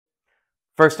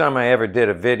First time I ever did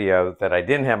a video that I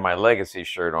didn't have my Legacy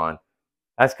shirt on.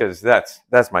 That's because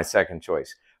that's my second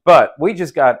choice. But we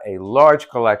just got a large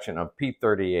collection of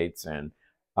P.38s in.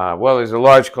 Well, there's a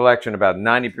large collection. About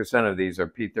 90% of these are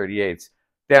P.38s.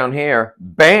 Down here,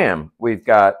 bam, we've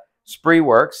got Spree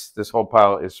Works. This whole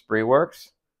pile is Spree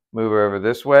Works. Move over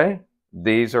this way.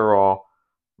 These are all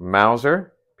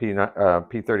Mauser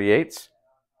P.38s.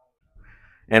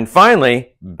 And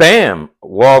finally, bam,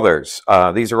 Walthers.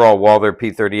 These are all Walther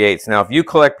P.38s. Now, if you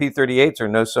collect P.38s or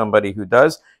know somebody who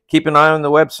does, keep an eye on the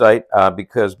website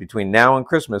because between now and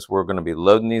Christmas, we're going to be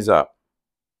loading these up.